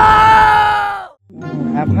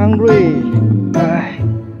 I'm hungry.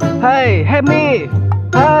 Hey, help me.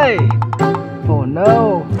 Hey. Oh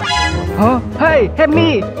no. Huh? Hey, help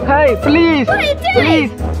me. Hey, please. What are you doing?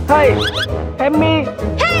 Please. Hey, help me.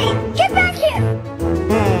 Hey, get back here!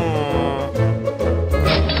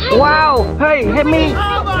 Wow. Hey, help me.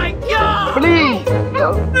 Oh my god! Please.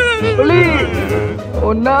 Please.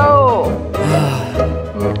 Oh no.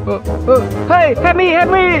 Hey, help me,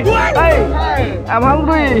 help me. Hey, I'm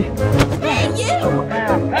hungry. Hey, you!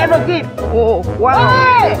 Oh,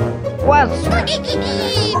 wow. What?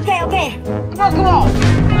 Okay.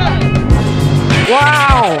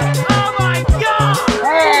 Wow. Oh my god!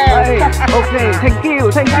 Hey, okay, thank you.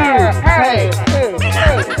 Hey.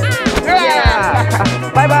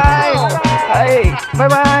 Yeah. Bye bye. Hey, bye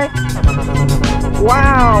bye.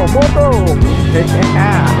 Wow, moto.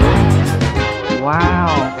 Wow.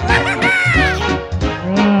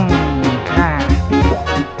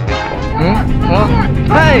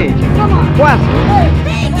 Hey, what? Hey,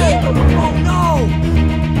 you! Oh no!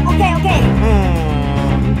 Okay.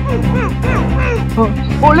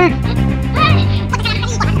 Police.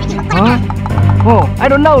 Huh? Oh, I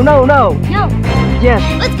don't know. No. No, Yes.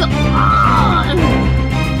 let's go!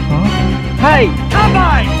 Hey. Come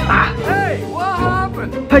on! Hey, what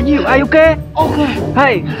happened? Hey, you. Are you okay? Okay.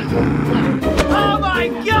 Hey. Oh my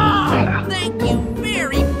god! Thank you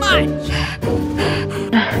very much!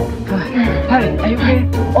 Hey, are you okay?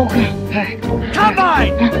 Okay. Hey. Come on!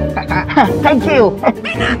 Thank you.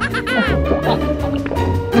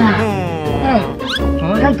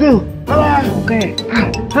 Thank you. Okay.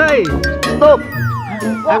 Hey, stop.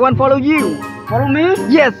 I want to follow you. Follow me?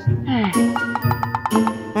 Yes.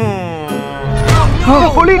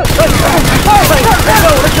 Oh, police! Let's go!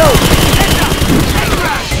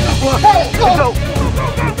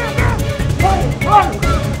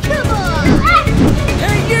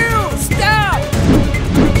 Hey you! Stop!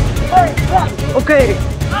 Okay.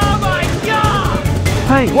 Oh my god!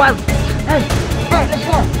 Hey, what? Hey, let's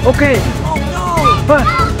go. Okay. Oh no!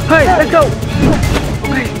 Hey, let's go.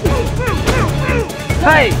 Okay.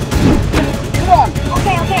 Hey.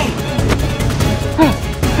 Okay.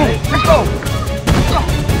 Hey, let's go.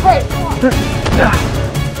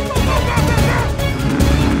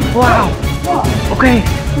 Wow. Okay.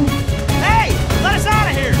 Hey! Let us out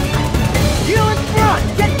of here! You in front!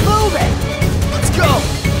 Get moving! Let's go!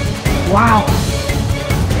 Wow.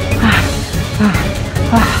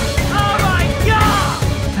 Oh my god!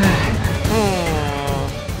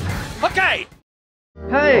 Okay!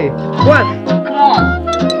 Hey, what? Come on.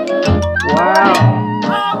 Wow.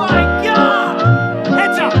 Oh my god!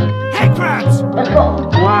 Heads up! Head grabs!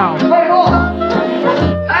 Wow.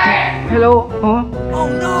 Hello. Huh? Oh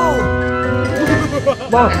no!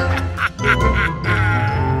 Boss.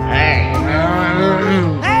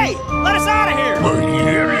 Hey! Let us out of here!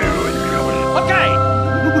 Okay!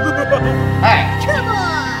 Come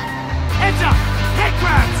on! Heads up! Head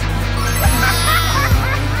grabs!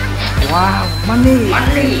 Wow. Money.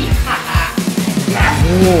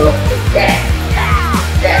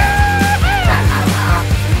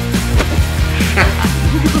 Okay.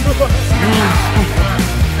 It's my turn!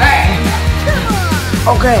 Hey, you!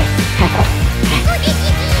 Okay! Come on!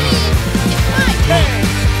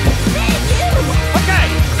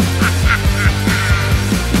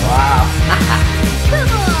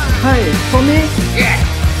 Hey, for me?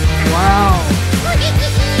 Wow.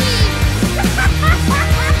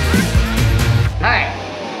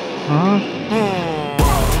 Huh?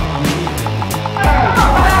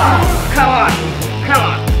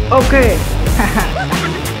 Okay.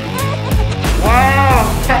 Wow.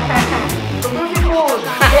 Beautiful.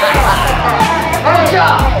 Good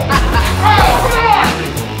job.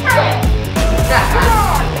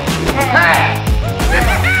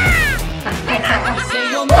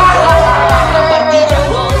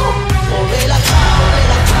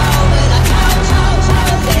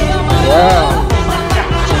 Wow.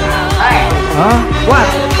 Huh? What?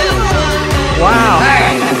 Wow.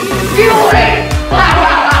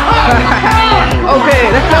 Okay,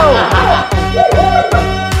 let's go.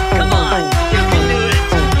 Come on, you can do it.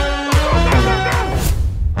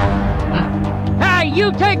 Hey,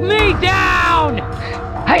 you take me down.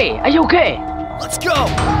 Hey, are you okay? Let's go!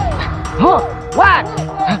 Huh? What?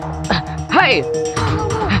 Hey!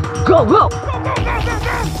 Go, go!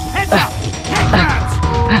 Heads up! Head grabs!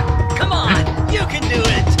 Come on, you can do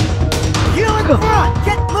it. You in front!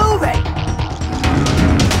 Get moving!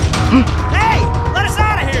 Hey! Let us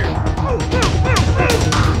out of here!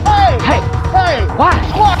 Hey! Hey! What?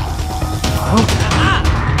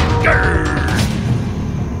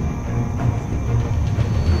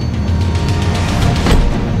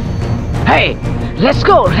 Hey! Let's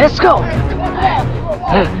go! Let's go!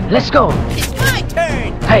 Let's go! It's my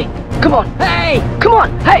turn! Hey! Come on! Hey! Come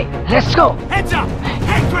on! Hey! Let's go! Heads up!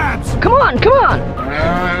 Head grabs! Come on! Come on!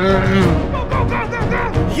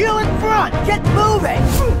 You in front! Get moving!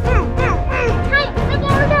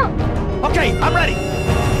 Okay, I'm ready!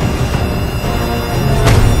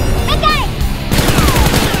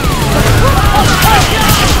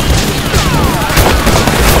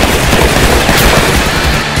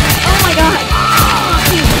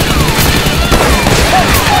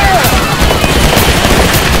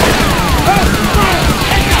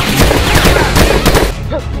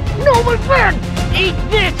 No, my friend! Eat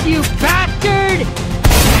this, you bastard!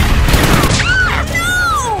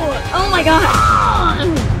 Oh my god!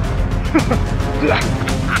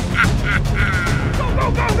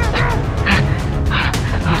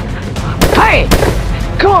 Hey!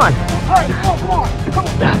 Come on!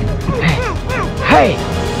 Hey!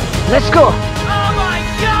 Let's go! Oh my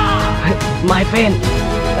god! My van!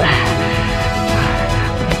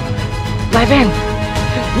 My van!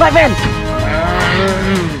 My van!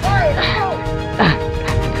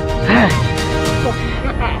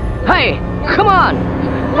 Hey! Come on!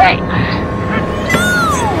 Hey!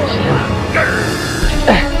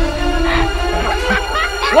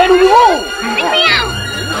 Where do you go? Let me out!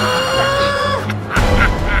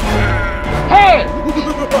 Hey!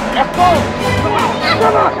 Let's go!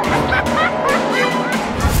 Come on!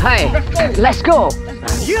 Hey! Let's go!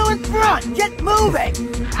 You in front! Get moving!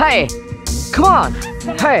 Hey! Come on!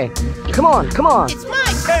 Hey! Come on! Come on! It's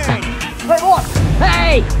my turn! Hey, what?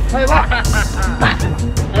 Hey! Hey, what?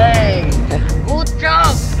 Hey! Good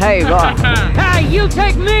job! Hey, what? Hey, you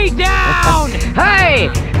take me down! Hey!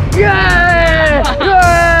 Yeah!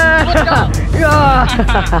 Yeah! Yeah!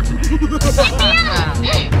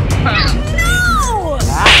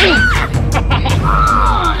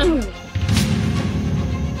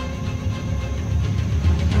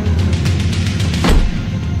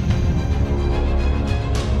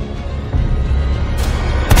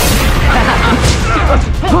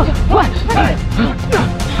 What? Hey!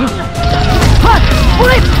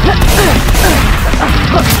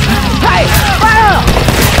 Fire! Fire!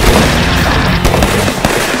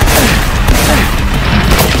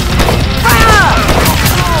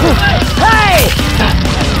 Hey!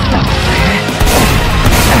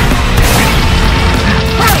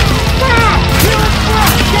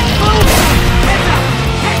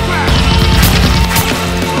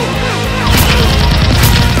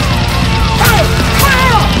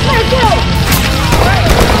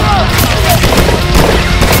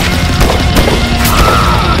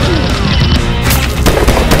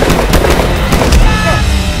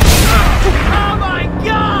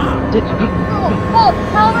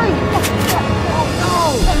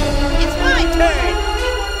 It's my turn!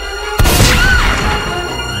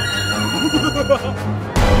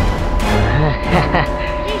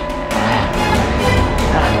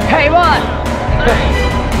 Hey, what?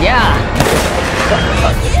 Yeah.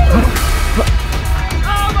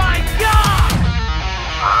 Oh my god!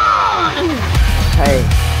 Hey,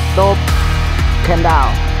 stop. Calm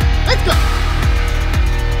down. Let's go!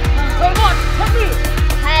 Hey, what? Help me!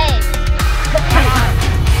 Hey!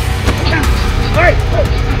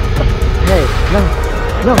 Hey, no,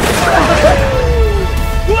 no.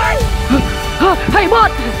 Hey,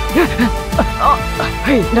 what?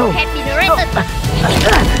 Hey, no. Can't be directed!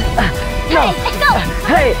 No. Hey, let's go!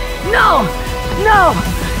 Hey, no, no,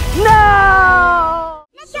 no.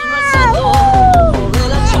 Let's go!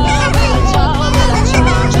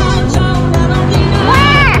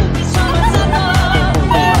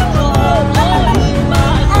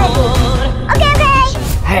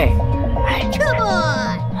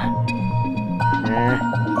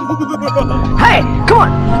 Hey, come on!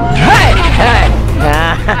 Hey! Hey!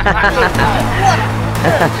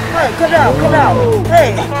 Hey, get out, get out.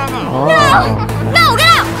 Hey. No! No, get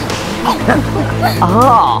out!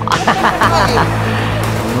 Oh!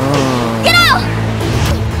 Get out!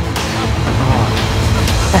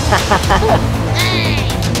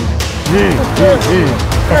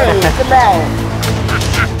 Hey, get out.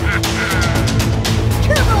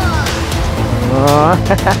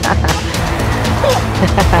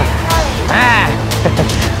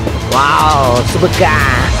 Wow, super car!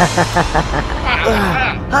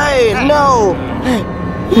 Hey, no.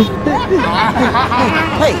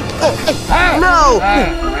 Hey, no.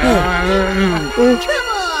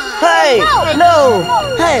 Hey, no.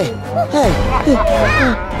 Hey, hey.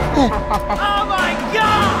 Oh my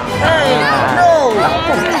God! Hey, no.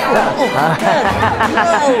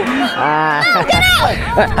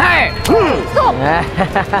 Hey! Stop!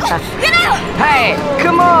 Get out! Hey,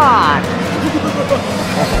 come on!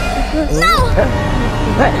 No!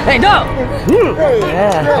 Hey, no! No!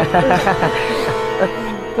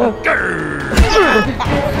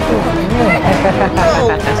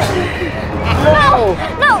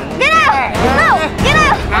 No! Get out! No! Get out! Get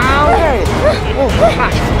out!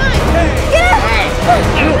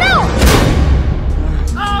 No!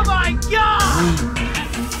 Oh my God!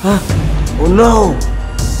 Oh no.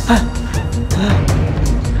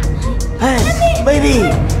 Hey, baby.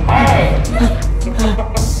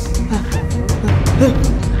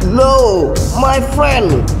 No, my friend.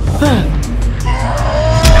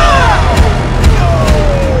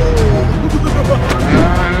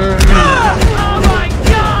 Oh my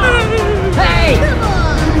God! Hey!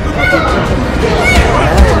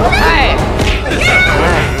 Hey!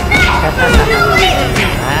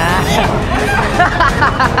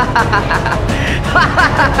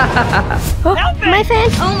 My fan?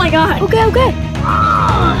 Oh my god. Okay, okay.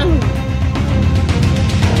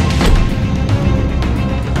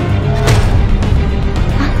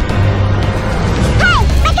 Hey,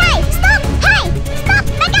 that guy! Stop! Hey! Stop!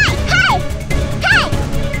 That guy! Hey! Hey!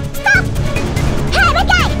 Stop! Hey, that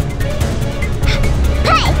guy!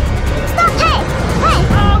 Hey! Stop! Hey! Hey!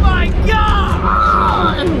 Oh my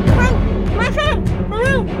God! My friend!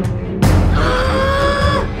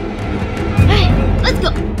 Hey, let's go!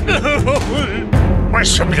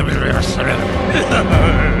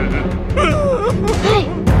 Hey!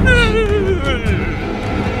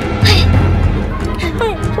 Hey!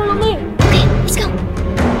 Hey, follow me! Okay, let's go!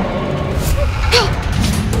 Hey!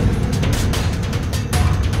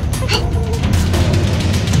 Hey!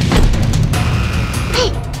 Hey!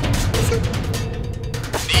 Let's go!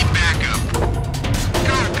 Need backup.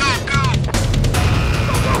 Go, go, go.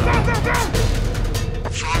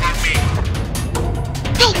 Follow me.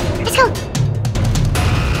 Hey! Let's go!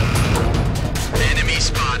 Enemy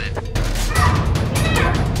spotted.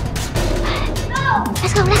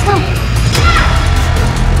 Let's go! Let's go!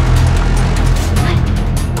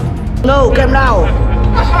 No, come now.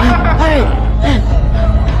 Hey.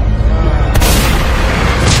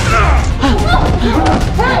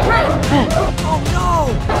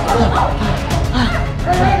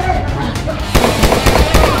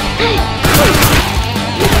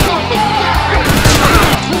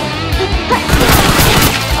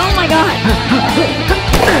 Oh my god!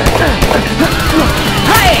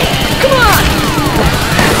 Hey! Come on!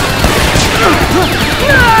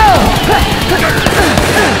 No! Hey!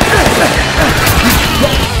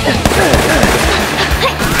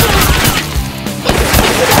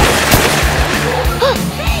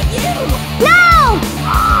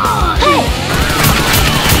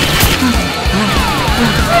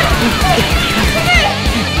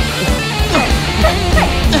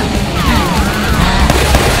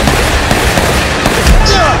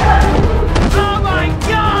 Oh my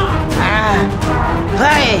God!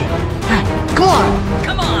 Hey. Come on.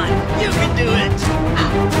 Come on, you can do it!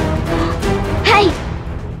 Hey!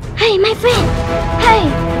 Hey, my friend! Hey!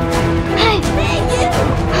 Hey!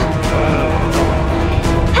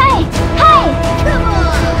 Hey! Hey! Come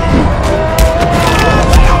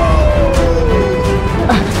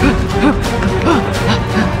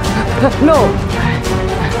No!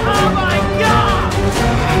 Oh my God!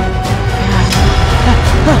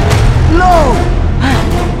 No.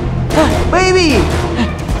 Baby.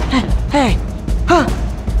 Hey.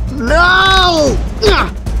 No.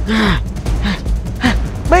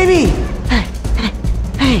 Baby.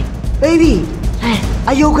 Hey. Baby.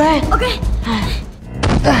 Are you okay? Okay.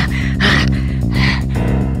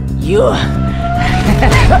 You.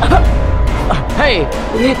 Hey,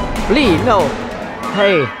 Lee, no.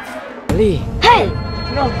 Hey, Lee. Hey!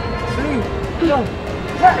 No, Lee, no.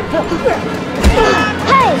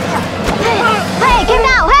 Hey! Hey! Hey, calm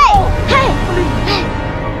down! Hey!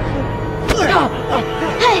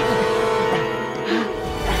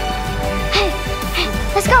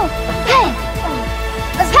 Let's go! Hey!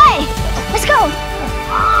 Let's go!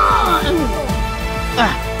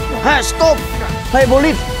 Hey, stop! Hey,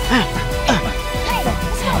 police!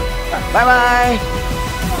 Bye bye!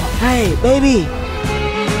 Hey, baby!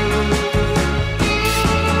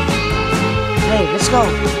 Hey, let's go!